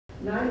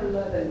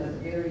9/11 was a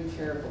very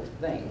terrible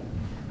thing.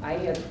 I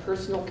had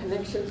personal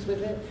connections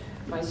with it.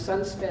 My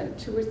son spent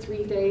 2 or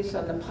 3 days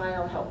on the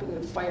pile helping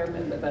the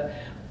firemen with a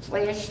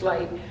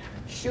flashlight,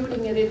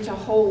 shooting it into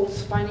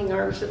holes, finding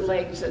arms and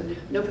legs, and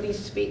nobody's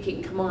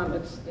speaking. Come on,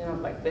 let's,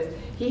 like this.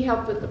 He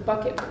helped with the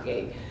bucket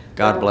brigade.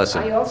 God bless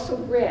him. I also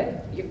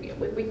read,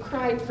 we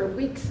cried for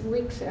weeks and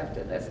weeks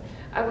after this.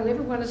 I will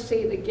never want to see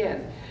it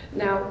again.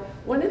 Now,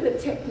 one of the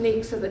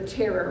techniques of the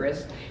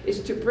terrorists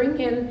is to bring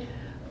in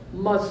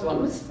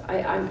Muslims.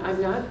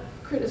 I'm not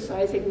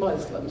criticizing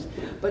Muslims,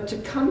 but to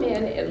come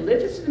in and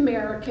live as an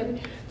American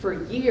for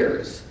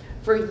years,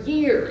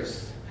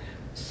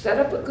 set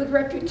up a good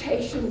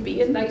reputation,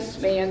 be a nice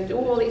man, do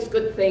all these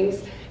good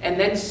things, and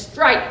then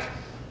strike.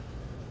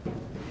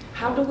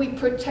 How do we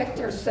protect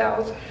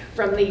ourselves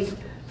from these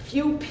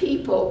few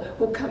people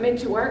who come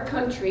into our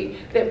country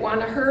that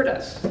want to hurt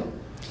us?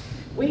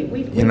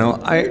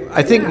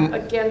 I think we're not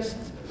against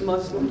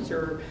Muslims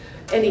or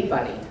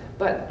anybody.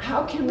 But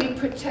how can we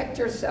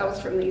protect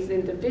ourselves from these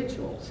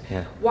individuals?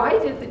 Yeah. Why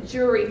did the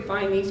jury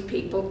find these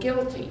people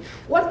guilty?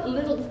 What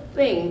little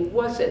thing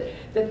was it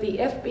that the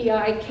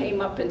FBI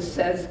came up and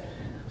says,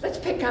 let's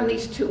pick on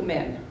these 2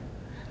 men?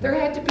 There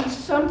had to be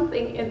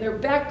something in their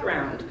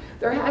background.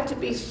 There had to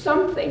be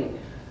something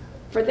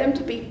for them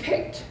to be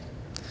picked.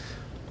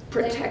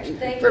 For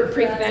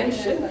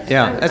prevention.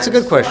 Yeah, that's a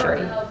good question.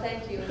 Sorry. Oh,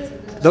 thank you.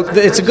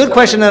 It's a good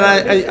question, and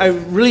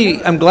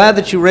I'm glad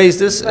that you raised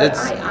this. But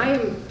I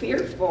am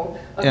fearful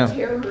of Yeah.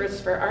 terrorists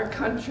for our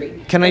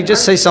country. Can I and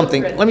just our say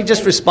something? children. Let me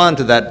just respond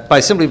to that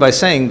simply by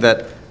saying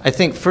that I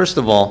think, first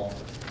of all,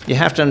 you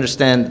have to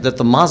understand that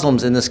the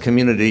Muslims in this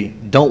community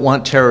don't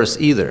want terrorists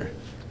either.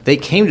 They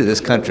came to this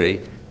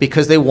country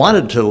because they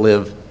wanted to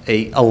live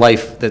a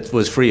life that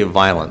was free of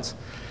violence.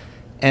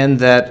 And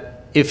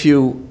that if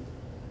you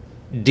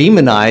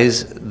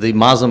demonize the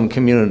Muslim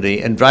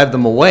community and drive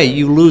them away,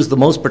 you lose the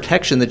most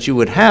protection that you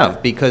would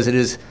have, because it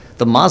is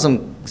the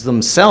Muslims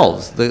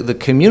themselves, the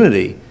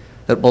community,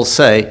 that will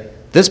say,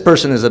 this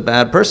person is a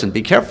bad person,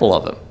 be careful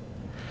of him.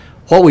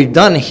 What we've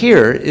done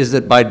here is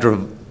that by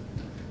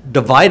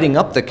dividing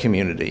up the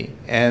community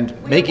and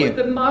making Where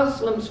were the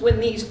Muslims when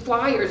these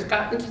flyers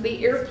got into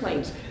the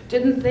airplanes?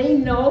 Didn't they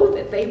know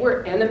that they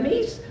were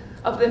enemies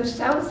of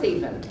themselves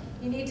even?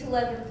 You need to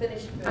let her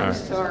finish. I'm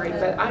sorry,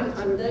 but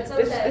That's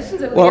this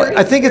is a Well, very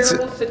I think it's-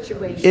 terrible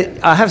situation.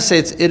 I have to say,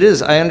 it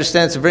is. I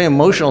understand it's a very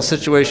emotional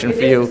situation It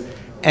for you. is.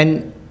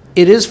 And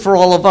it is for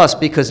all of us,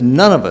 because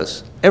none of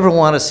us ever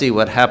want to see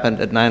what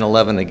happened at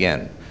 9/11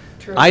 again.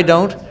 True. I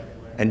don't,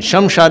 and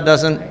Shamshad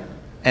doesn't,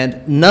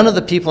 and none of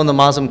the people in the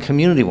Muslim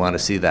community want to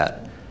see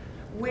that.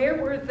 Where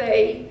were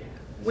they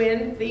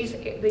when these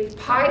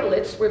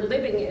pilots were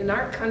living in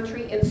our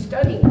country and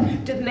studying?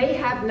 Didn't they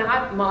have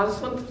not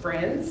Muslim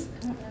friends?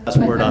 Last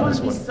word on this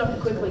I want one. to say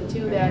something quickly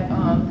too, that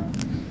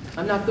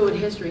I'm not good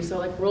with history, so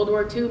like World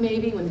War II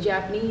maybe, when the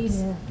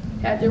Japanese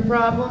had their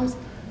problems,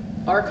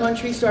 our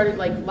country started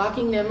like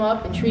locking them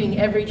up and treating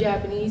every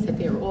Japanese that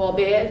they were all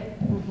bad.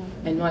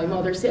 And my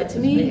mother said to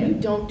me, you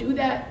don't do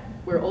that.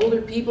 We're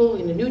older people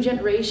in the new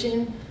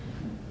generation.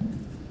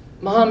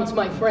 Muhammad's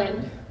my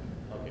friend.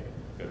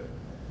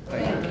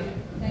 Thank you.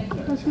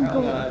 I just want to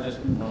let you